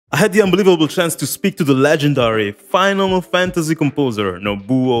I had the unbelievable chance to speak to the legendary Final Fantasy composer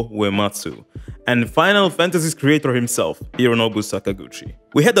Nobuo Uematsu and Final Fantasy's creator himself, Hironobu Sakaguchi.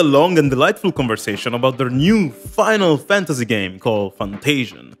 We had a long and delightful conversation about their new Final Fantasy game called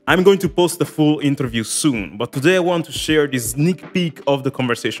FANTASIAN. I'm going to post the full interview soon, but today I want to share this sneak peek of the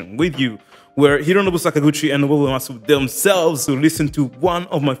conversation with you, where Hironobu Sakaguchi and Nobuo Uematsu themselves will listen to one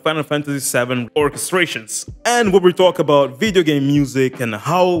of my Final Fantasy VII orchestrations, and where we talk about video game music and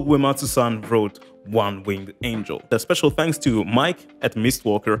how Uematsu-san wrote One Winged Angel. A special thanks to Mike at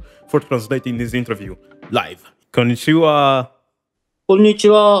Mistwalker for translating this interview live. Konnichiwa.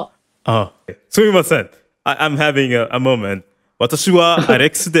 Konnichiwa. Oh, すみません. I'm having a moment. 私はアレッ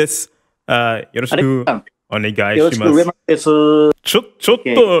クスです。よろしくお願いします。よろしく上松です。ちょっ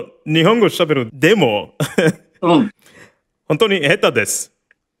と日本語喋る。でも、本当に下手です。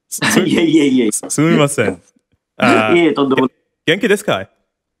いえいえいえ。すみません。いえ、とんでもない。元気ですか？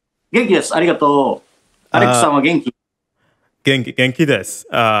元気です。ありがとう。アレックさんは元気？元気です。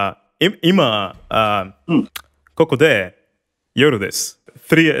今、ここで夜です。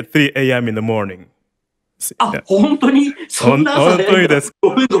3 a.m. in the morning. あ、本当にそんな朝で？本当にです。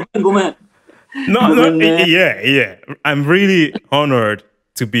ごめん。No, yeah. I'm really honored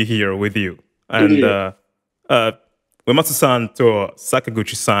to be here with you. And Uematsu-san と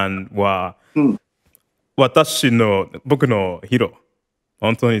Sakaguchi-san は、僕のヒーロー。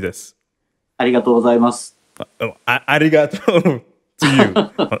本当にです。ありがとうございます。ありがとう to you.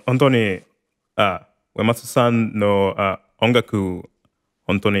 本当に、Uematsu-さんの音楽、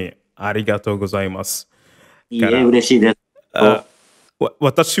本当にありがとうございます。いいえ、嬉しいです。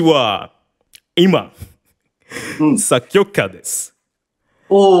私は、今、作曲家です。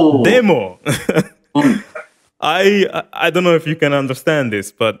でも、I don't know if you can understand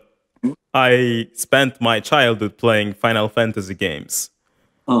this, but I spent my childhood playing Final Fantasy games.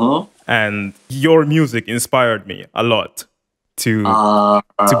 And your music inspired me a lot to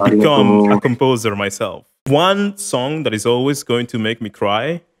become a composer myself. One song that is always going to make me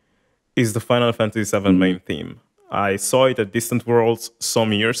cry is the Final Fantasy VII main theme. I saw it at Distant Worlds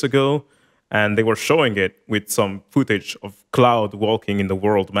some years ago, and they were showing it with some footage of Cloud walking in the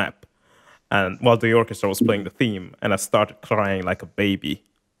world map, and while the orchestra was playing the theme, and I started crying like a baby,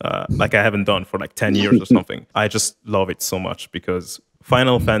 like I haven't done for like 10 years or something. I just love it so much because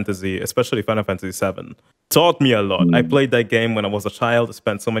Final Fantasy, especially Final Fantasy VII, taught me a lot. I played that game when I was a child. I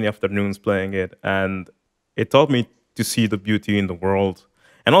spent so many afternoons playing it, and it taught me to see the beauty in the world.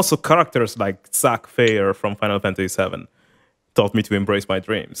 And also characters like Zack Fair from Final Fantasy VII taught me to embrace my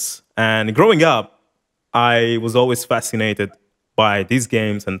dreams. And growing up, I was always fascinated by these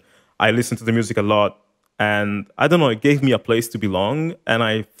games, and I listened to the music a lot. And I don't know, it gave me a place to belong. And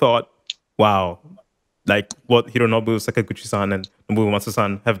I thought, wow, like what Hironobu Sakaguchi-san and Nobuo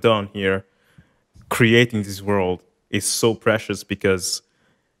Uematsu-san have done here, creating this world, is so precious because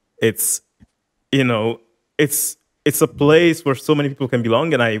it's, you know, it's a place where so many people can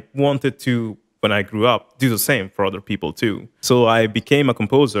belong, and I wanted to, when I grew up, do the same for other people too. So I became a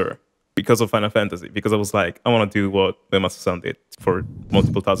composer because of Final Fantasy, because I was like, I want to do what Uematsu-san did for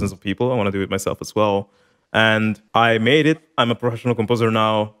multiple thousands of people. I want to do it myself as well. And I made it. I'm a professional composer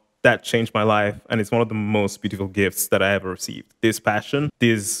now. That changed my life, and it's one of the most beautiful gifts that I ever received. This passion,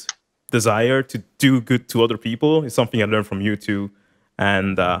 this desire to do good to other people is something I learned from you too.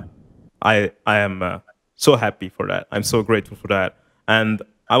 And I am so happy for that. I'm so grateful for that. And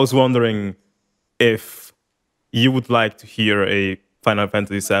I was wondering if you would like to hear a Final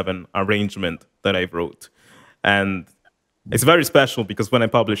Fantasy VII arrangement that I wrote. And it's very special because when I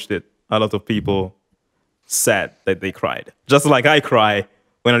published it, a lot of people said that they cried. Just like I cry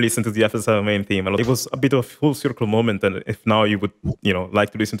when I listen to the FF7 main theme. It was a bit of a full circle moment, and if now you would, like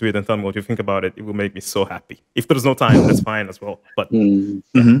to listen to it and tell me what you think about it, it will make me so happy. If there's no time, that's fine as well. But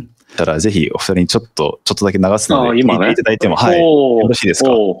たらぜひお二人にちょっとだけ流すので聞いていただいても、はい、よろしいですか？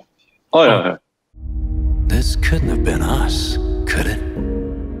はい。 This couldn't have been us, could it?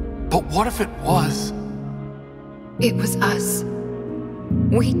 But what if it was? It was us.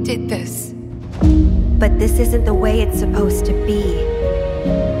 We did this. But this isn't the way it's supposed to be.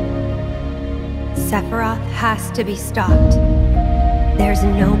 Sephiroth has to be stopped. There's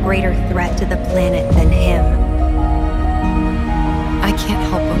no greater threat to the planet than him. I can't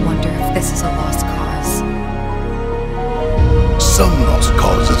help but wonder if this is a lost cause. Some lost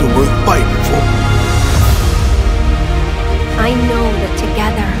causes are worth fighting for. I know that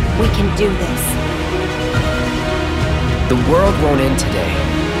together we can do this. The world won't end today.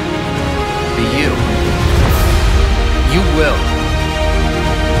 But you will.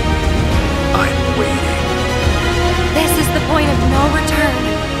 I'm waiting. This is the point of no return.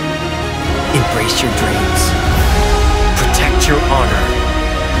 embrace your dreams. Protect your honor.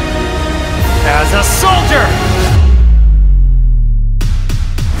 As a soldier!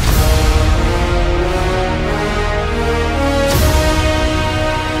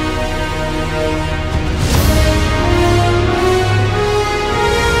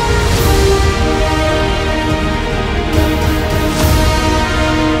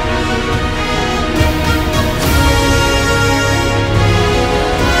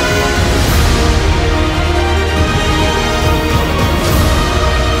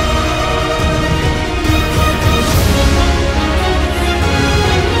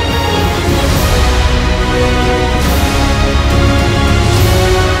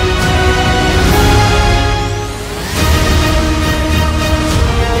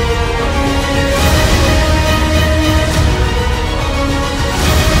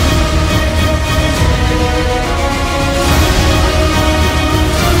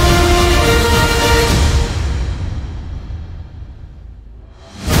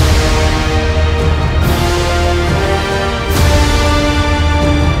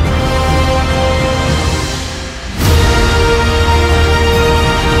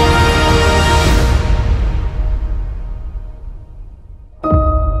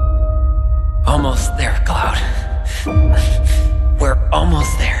 Almost there, Cloud. We're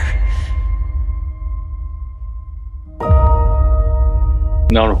almost there.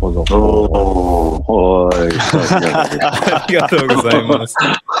 なるほど。はい。ありがとうございます。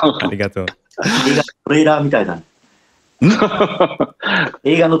ありがとう。トレーラーみたいだね。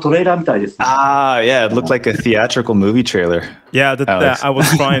映画のトレーラーみたいですね。Yeah, it looked like a theatrical movie trailer. Yeah, I was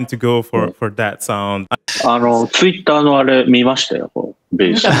trying to go for that sound. ツイッターのあれ見ましたよ、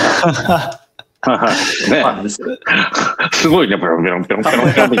ベース。ね、すごいね、ペロンペロンペロンペロ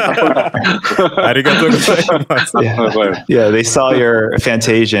ンペロンみたいな。ありがとうございます。Yeah, they saw your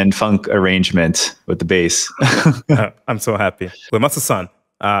Fantasian funk arrangement with the bass. I'm so happy. Uematsu-san,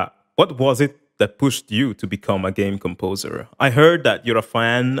 what was it that pushed you to become a game composer? I heard that you're a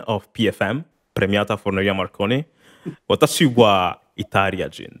fan of PFM, Premiata Forneria Marconi. 私はイタリ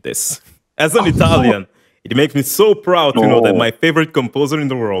ア人です。As an Italian, it makes me so proud to know that my favorite composer in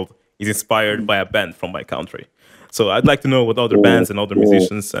the world is inspired by a band from my country. So I'd like to know what other bands and other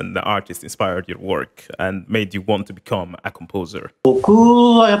musicians and artists inspired your work and made you want to become a composer. 僕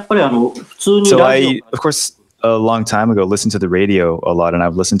はやっぱり普通に So ラジ I, of course, a long time ago, listened to the radio a lot, and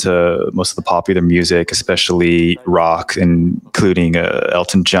I've listened to most of the popular music, especially rock, including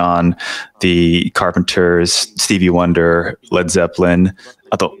Elton John, the Carpenters, Stevie Wonder, Led Zeppelin.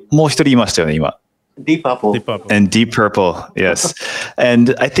 あと、もう一人いましたよね、今。Deep Purple. Deep Purple. And Deep Purple, yes.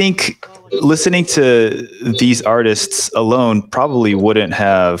 And I think listening to these artists alone probably wouldn't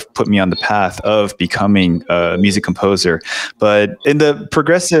have put me on the path of becoming a music composer. But in the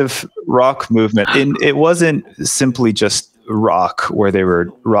progressive rock movement, it wasn't simply just rock where they were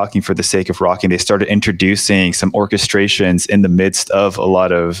rocking for the sake of rocking. They started introducing some orchestrations in the midst of a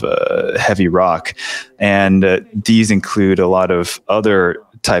lot of heavy rock. And these include a lot of other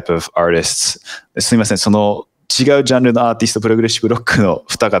type of artists. すみません、その違うジャンルのアーティスト、プログレッシブロックの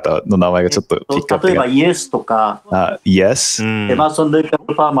二方の名前がちょっとピックアップ例えばイエスとか、Yes. エマーソン・レイカ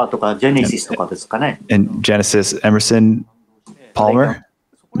ー・パーマーとか、ジェネシスとかですかね。And Genesis, Emerson, Palmer.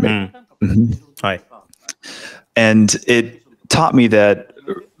 Hi. And it taught me that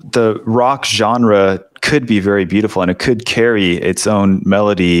the rock genre could be very beautiful and it could carry its own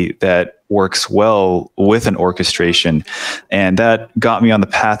melody that works well with an orchestration. And that got me on the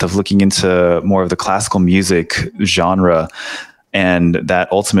path of looking into more of the classical music genre. And that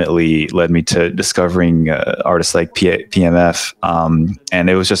ultimately led me to discovering artists like PMF. And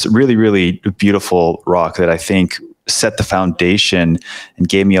it was just really, really beautiful rock that I think set the foundation and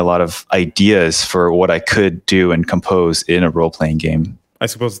gave me a lot of ideas for what I could do and compose in a role-playing game. I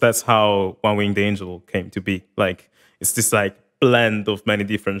suppose that's how One Winged Angel came to be. Like, it's this like blend of many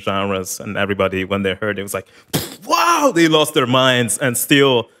different genres, and everybody, when they heard it, was like, wow, they lost their minds. And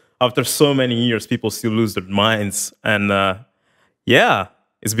still, after so many years, people still lose their minds. And yeah,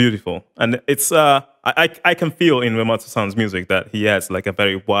 it's beautiful. And it's, I can feel in Uematsu-san's music that he has like a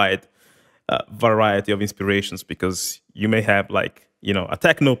very wide variety of inspirations, because you may have like, you know, a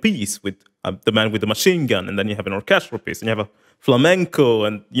techno piece with the man with the machine gun, and then you have an orchestral piece, and you have a flamenco,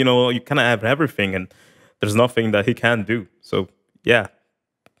 and you kind of have everything, and there's nothing that he can't do. So yeah,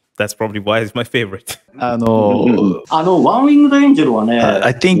 that's probably why it's my favorite. ワンウィングドエンジェルはね、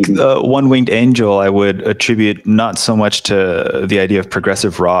I think One Winged Angel I would attribute not so much to the idea of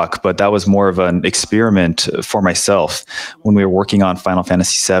progressive rock, but that was more of an experiment for myself when we were working on Final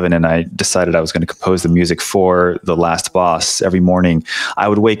Fantasy VII, and I decided I was going to compose the music for the last boss. Every morning, I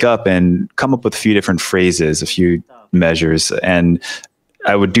would wake up and come up with a few different phrases, a few measures, and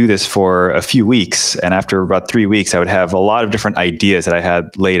I would do this for a few weeks, and after about 3 weeks, I would have a lot of different ideas that I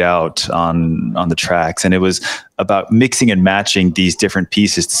had laid out on the tracks, and it was about mixing and matching these different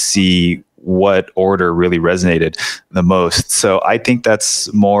pieces to see what order really resonated the most. So I think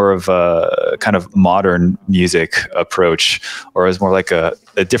that's more of a kind of modern music approach, or is more like a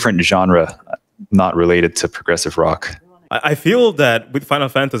different genre, not related to progressive rock. I feel that with Final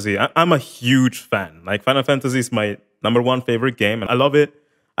Fantasy, I'm a huge fan. Like, Final Fantasy is my #1 favorite game, and I love it.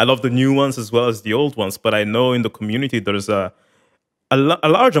 I love the new ones as well as the old ones, but I know in the community there's a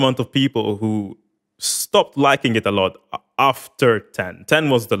large amount of people who stopped liking it a lot after 10. 10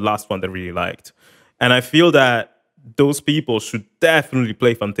 was the last one they really liked. And I feel that those people should definitely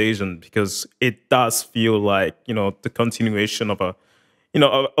play Fantasian, because it does feel like, you know, the continuation of a, you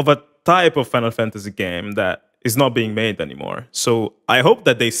know, of a type of Final Fantasy game that is not being made anymore. So I hope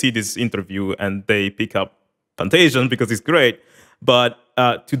that they see this interview and they pick up Fantasian, because it's great. But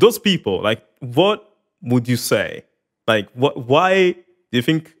to those people, like, what would you say? Like, what do you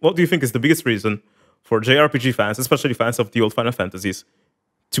think is the biggest reason for JRPG fans, especially fans of the old Final Fantasies,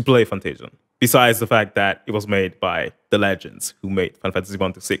 to play Fantasian, besides the fact that it was made by the legends who made Final Fantasy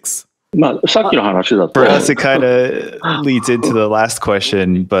 1 to 6? まあ、さっきの話だと。 For us, it kind of leads into the last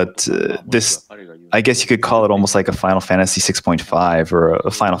question, but this, I guess you could call it almost like a Final Fantasy 6.5 or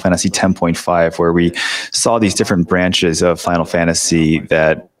a Final Fantasy 10.5, where we saw these different branches of Final Fantasy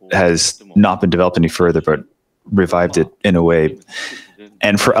that has not been developed any further, but revived it in a way.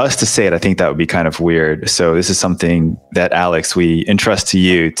 And for us to say it, I think that would be kind of weird. So this is something that, Alex, we entrust to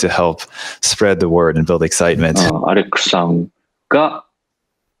you to help spread the word and build excitement. アレックさんが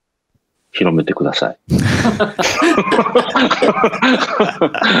広めてください。頑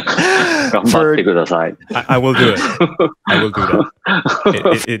張ってください。I will do it. I will do that.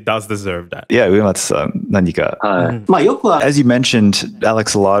 It does deserve that. Yeah, Uematsu-san, 何か。まあよくは As you mentioned,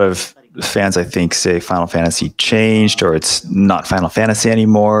 Alex, a lot of fans, I think, say Final Fantasy changed, or it's not Final Fantasy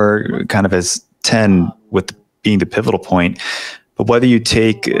anymore, kind of as 10 with being the pivotal point. But whether you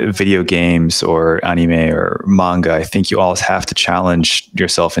take video games or anime or manga, I think you always have to challenge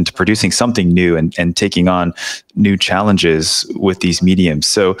yourself into producing something new and taking on new challenges with these mediums.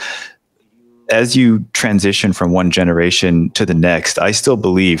 So as you transition from one generation to the next, I still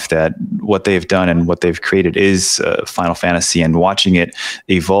believe that what they've done and what they've created is Final Fantasy, and watching it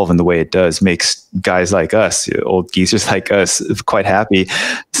evolve in the way it does makes guys like us, old geezers like us, quite happy.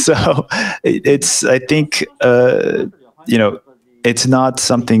 So it's, I think, you know, it's not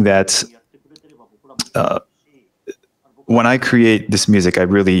something that when I create this music, I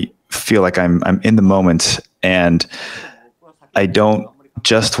really feel like I'm in the moment, and I don't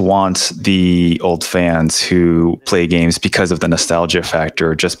just want the old fans who play games because of the nostalgia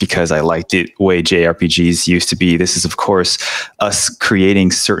factor, just because I liked it the way JRPGs used to be. This is, of course, us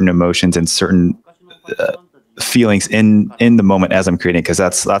creating certain emotions and certain feelings in the moment as I'm creating, because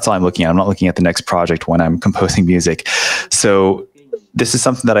that's all I'm looking at. I'm not looking at the next project when I'm composing music. So this is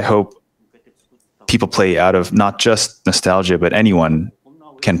something that I hope people play out of not just nostalgia, but anyone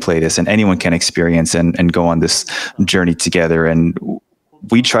can play this and anyone can experience and go on this journey together. And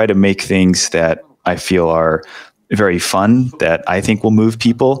we try to make things that I feel are very fun, that I think will move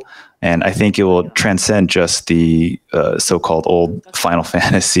people. And I think it will transcend just the so-called old Final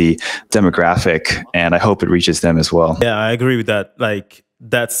Fantasy demographic. And I hope it reaches them as well. Yeah, I agree with that. Like,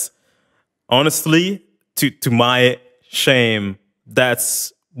 that's honestly, to my shame,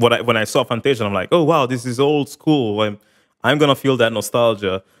 that's what when I saw Fantasian, I'm like, oh wow, this is old school. I'm gonna feel that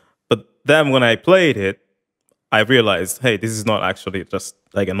nostalgia. But then when I played it, I realized, hey, this is not actually just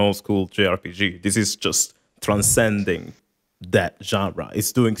like an old school JRPG. This is just transcending that genre.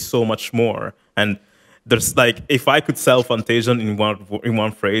 It's doing so much more. And there's like, if I could sell Fantasian in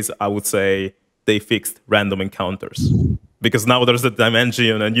one phrase, I would say they fixed random encounters. Because now there's a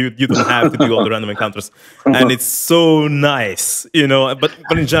dimension and you don't have to do all the random encounters. And it's so nice, you know. But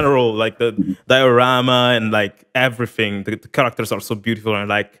in general, like the diorama and like everything, the characters are so beautiful. And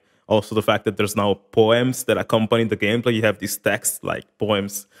like also the fact that there's now poems that accompany the gameplay. You have these texts like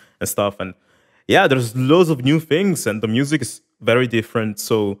poems and stuff. And yeah, there's loads of new things and the music is very different.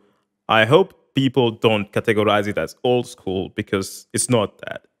 So I hope people don't categorize it as old school, because it's not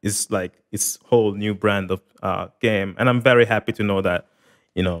that. It's like it's whole new brand of game, and I'm very happy to know that,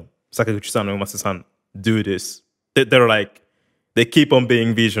 you know, Sakaguchi-san and Uematsu-san do this. They're like, they keep on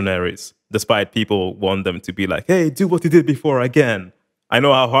being visionaries, despite people want them to be like, hey, do what you did before again. I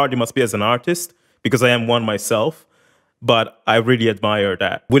know how hard it must be as an artist, because I am one myself, but I really admire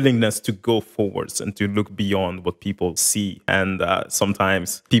that willingness to go forwards and to look beyond what people see. And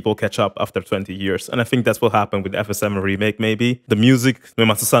sometimes people catch up after 20 years. And I think that's what happened with FF7 Remake, maybe. The music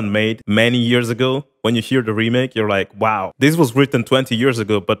Uematsu-san made many years ago, when you hear the remake, you're like, wow, this was written 20 years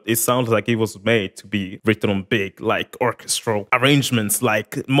ago, but it sounds like it was made to be written on big, like orchestral arrangements,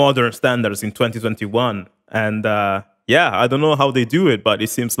 like modern standards in 2021. And yeah, I don't know how they do it, but it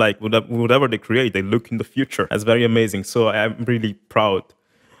seems like whatever they create, they look in the future. That's very amazing. So I'm really proud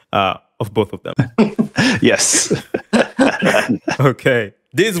of both of them. Yes. Okay.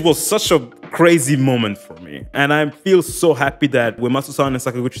 This was such a crazy moment for me. And I feel so happy that Uematsu-san and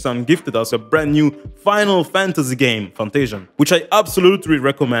Sakaguchi-san gifted us a brand new Final Fantasy game, FANTASIAN, which I absolutely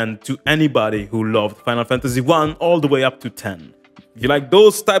recommend to anybody who loved Final Fantasy 1 all the way up to 10. If you like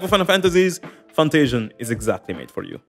those type of Final Fantasies, FANTASIAN is exactly made for you.